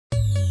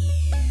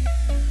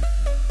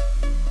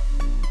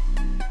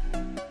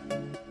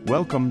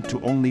Welcome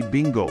to Only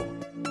Bingo.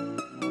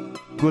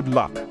 Good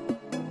luck.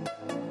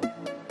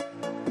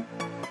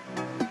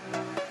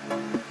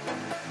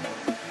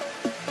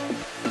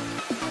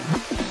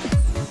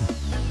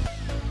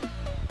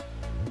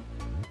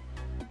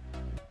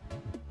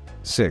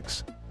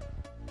 Six.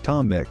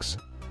 Tom Mix.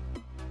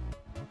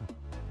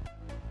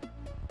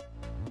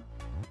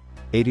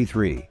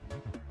 83.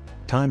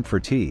 Time for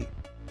tea.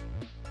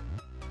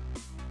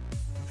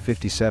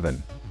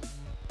 57.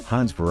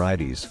 Hans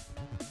varieties.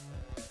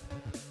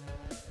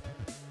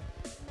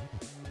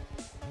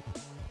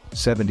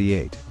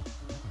 78.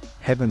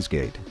 Heaven's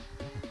Gate.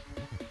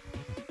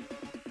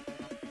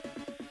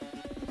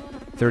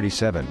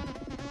 37.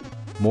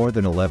 More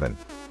than 11.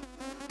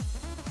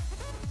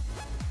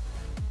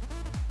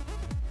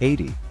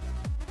 80.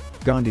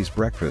 Gandhi's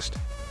breakfast.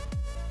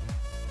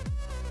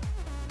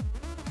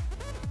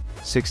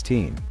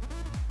 16.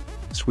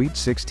 Sweet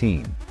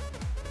 16.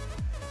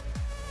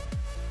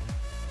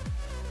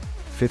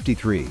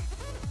 53.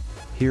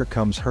 Here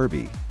Comes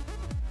Herbie.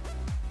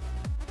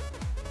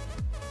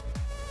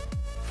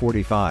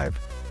 45.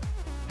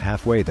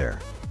 Halfway There.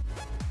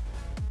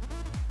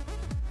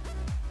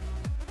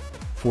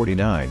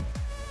 49.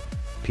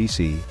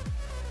 PC.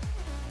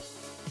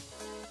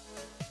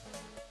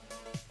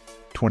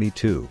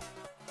 22.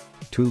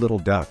 Two Little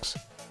Ducks.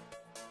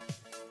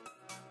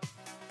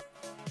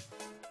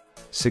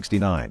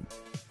 69.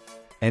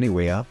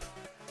 Anyway Up.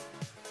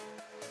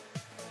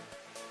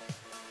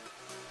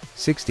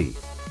 60.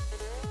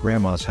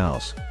 Grandma's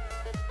House.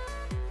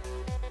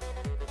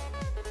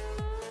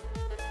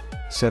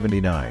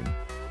 79.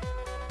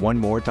 One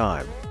More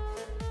Time.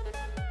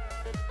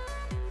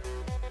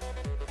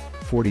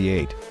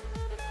 48.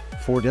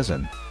 4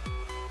 dozen.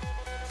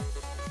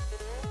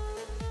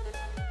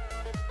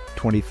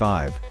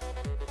 25.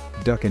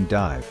 Duck and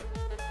Dive.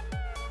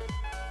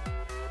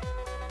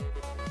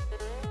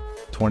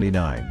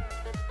 29.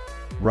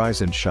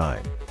 Rise and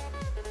Shine.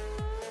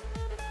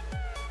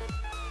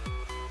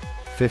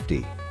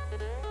 50.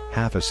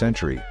 Half a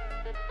Century.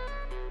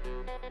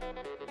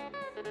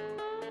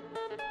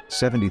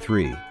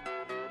 73.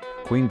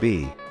 Queen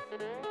Bee.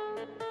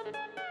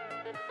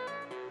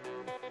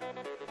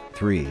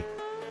 3.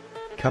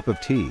 Cup of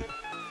Tea.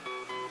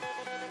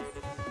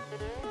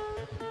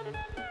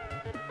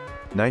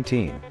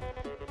 19.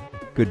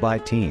 Goodbye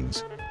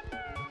Teens.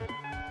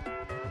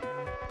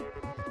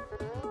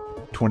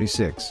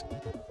 26.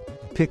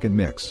 Pick and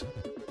Mix.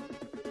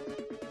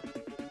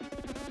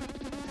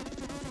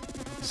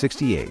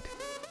 68.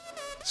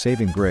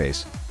 Saving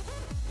Grace.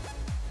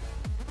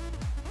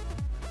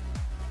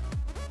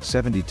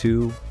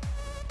 72.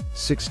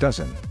 6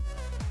 dozen.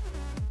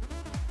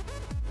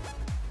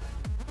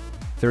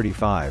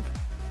 35.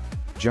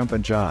 Jump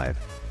and Jive.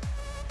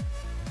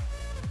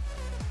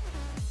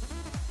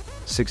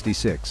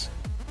 66.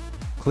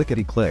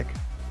 Clickety Click.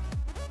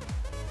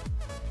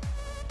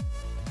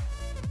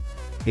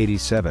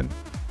 87.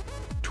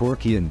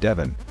 Torquay and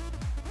Devon.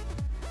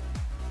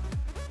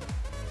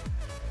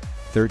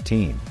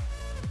 13.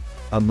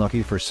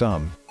 Unlucky for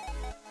Some.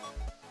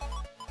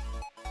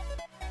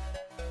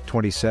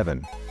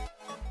 27.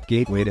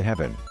 Gateway to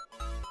Heaven.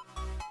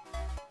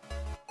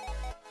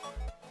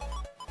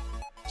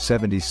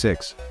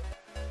 76.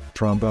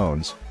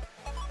 Trombones.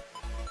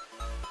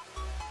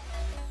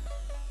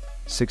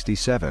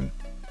 67.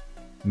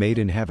 Made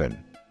in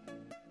Heaven.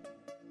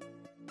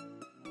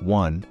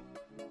 1.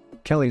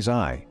 Kelly's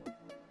Eye.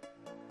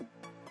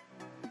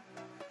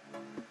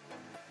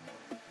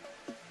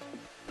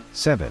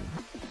 7.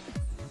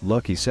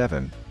 Lucky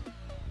 7.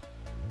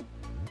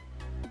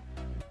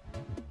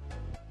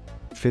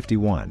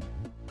 51.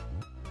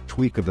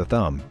 Tweak of the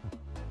Thumb.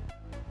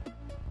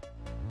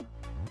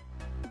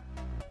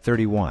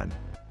 31.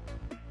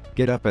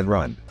 Get Up and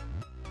Run.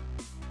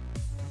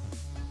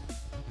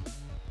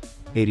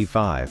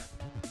 85.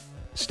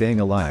 Staying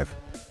Alive.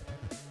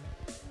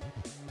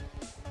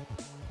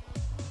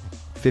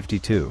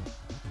 52.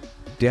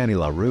 Danny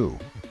LaRue.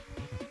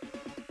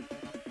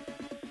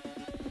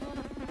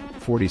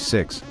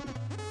 46.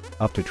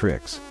 Up to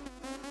Tricks.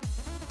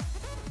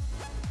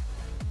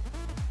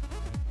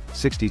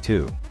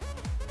 62.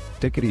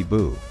 Tickety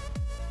Boo.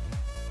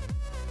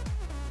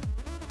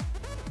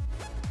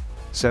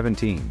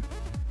 17.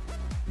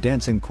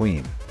 Dancing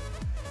Queen.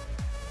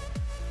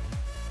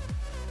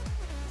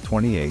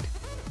 28.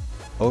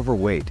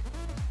 Overweight.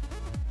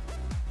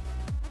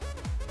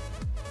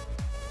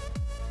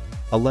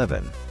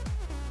 11.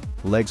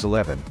 Legs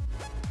 11.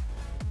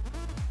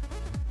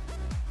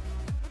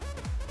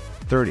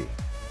 30.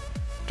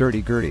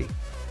 Dirty Gertie.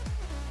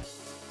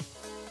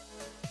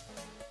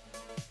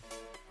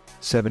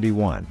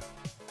 71.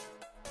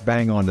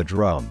 Bang on the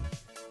Drum.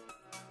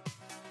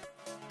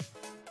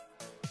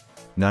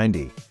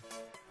 90.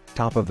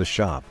 Top of the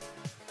Shop.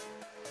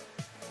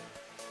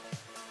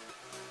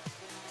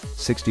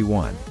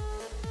 61.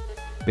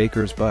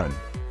 Baker's Bun.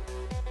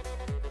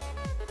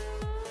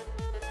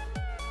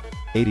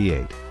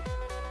 88.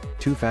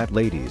 Two Fat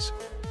Ladies.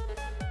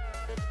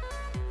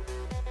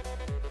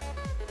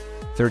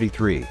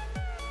 33.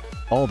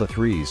 All the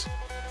Threes.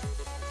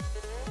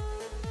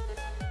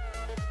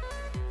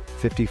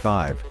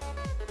 55.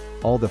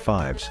 All the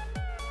fives.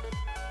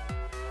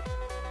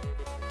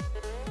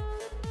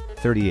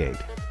 38.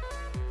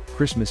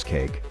 Christmas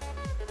cake.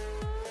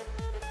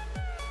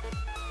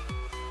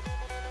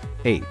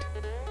 8.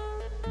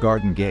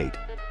 Garden gate.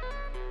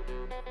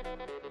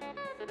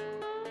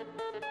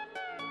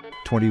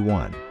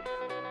 21.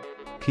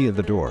 Key of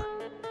the door.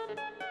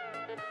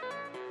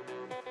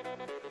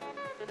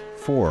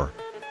 4.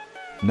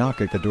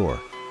 Knock at the door.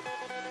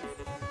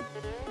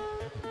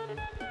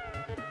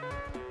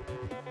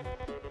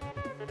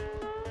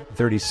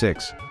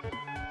 36.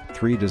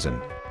 3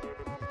 dozen.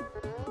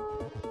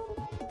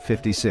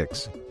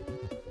 56.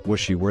 Was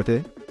she worth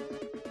it?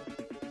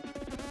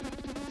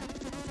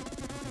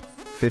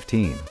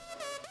 15.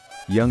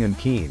 Young and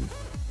keen.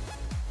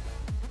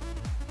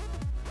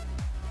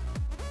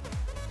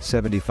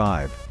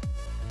 75.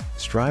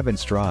 Strive and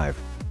strive.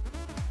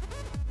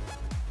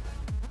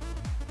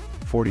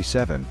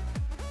 47.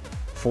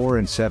 4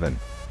 and 7.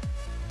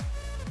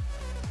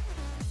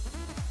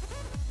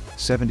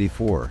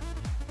 74.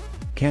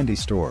 Candy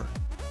store.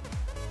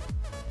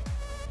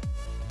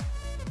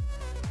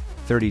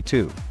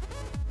 32.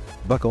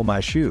 Buckle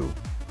my shoe.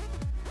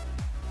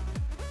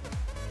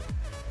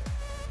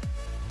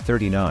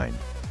 39.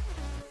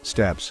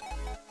 Steps.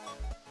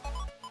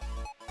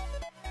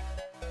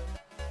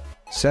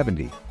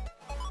 70.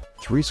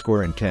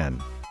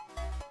 70.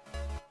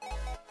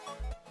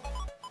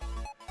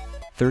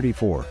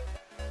 34.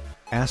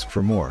 Ask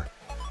for more.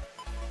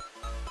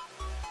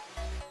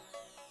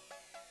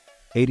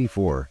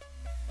 84.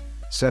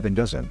 7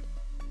 dozen.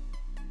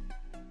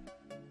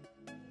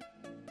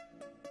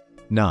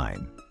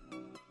 9.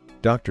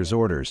 Doctor's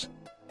orders.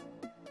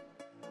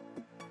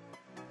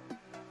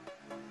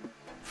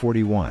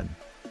 41.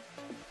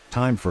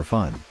 Time for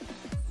fun.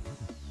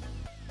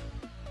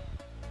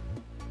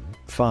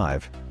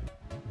 5.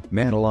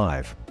 Man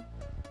alive.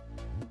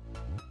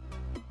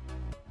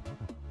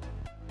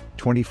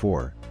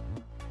 24.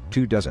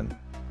 2 dozen.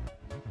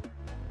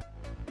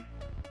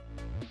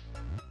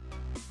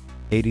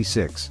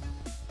 86.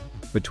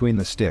 Between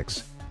the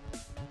sticks.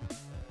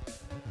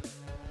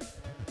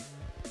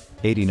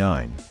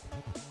 89.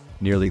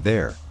 Nearly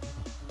there.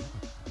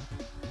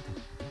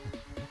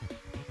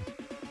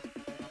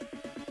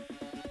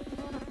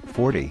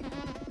 40.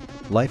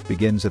 Life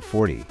begins at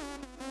 40.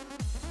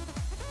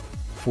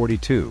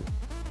 42.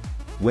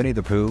 Winnie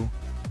the Pooh.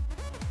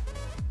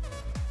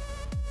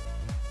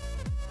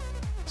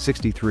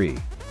 63.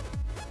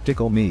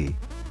 Tickle me.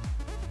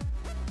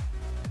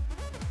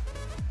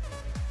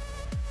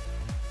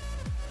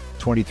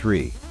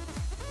 23.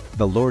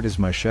 The Lord is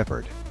my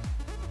shepherd.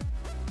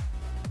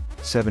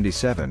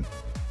 77.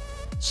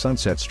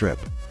 Sunset Strip.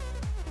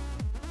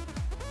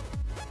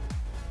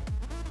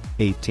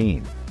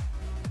 18.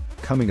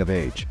 Coming of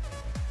age.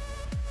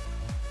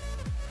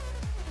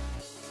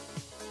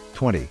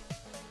 20.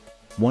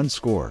 One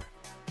score.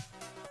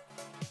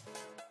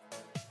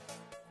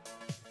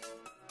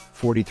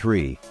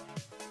 43.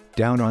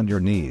 Down on your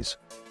knees.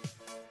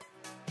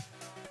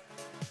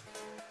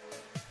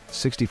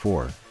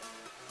 64.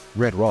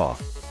 Red raw.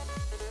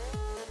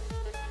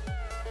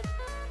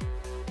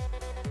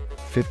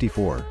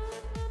 54.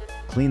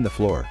 Clean the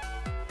floor.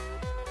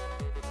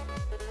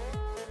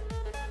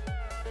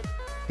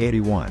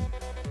 81.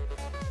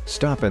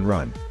 Stop and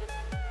run.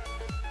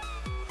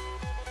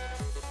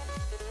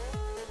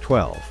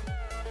 12.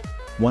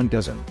 1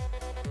 dozen.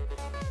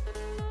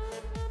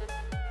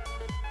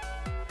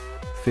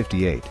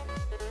 58.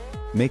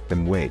 Make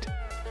them wait.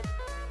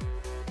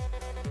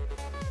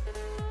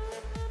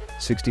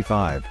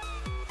 65.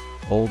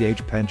 Old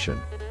age pension.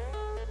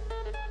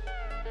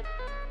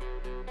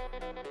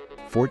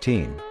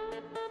 14.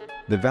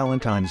 The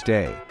Valentine's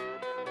Day.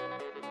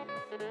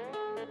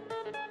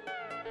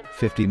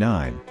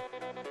 59.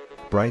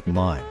 Brighton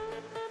line.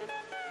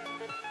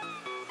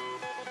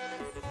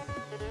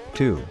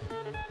 2.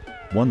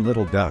 One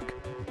little duck.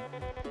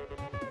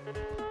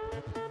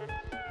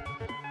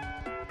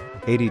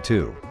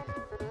 82.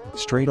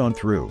 Straight on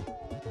through.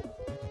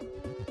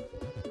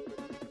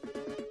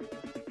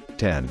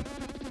 10.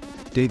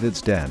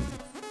 David's Den.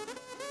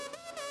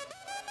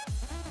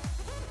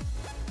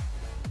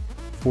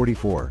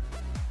 44.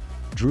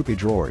 Droopy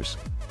drawers.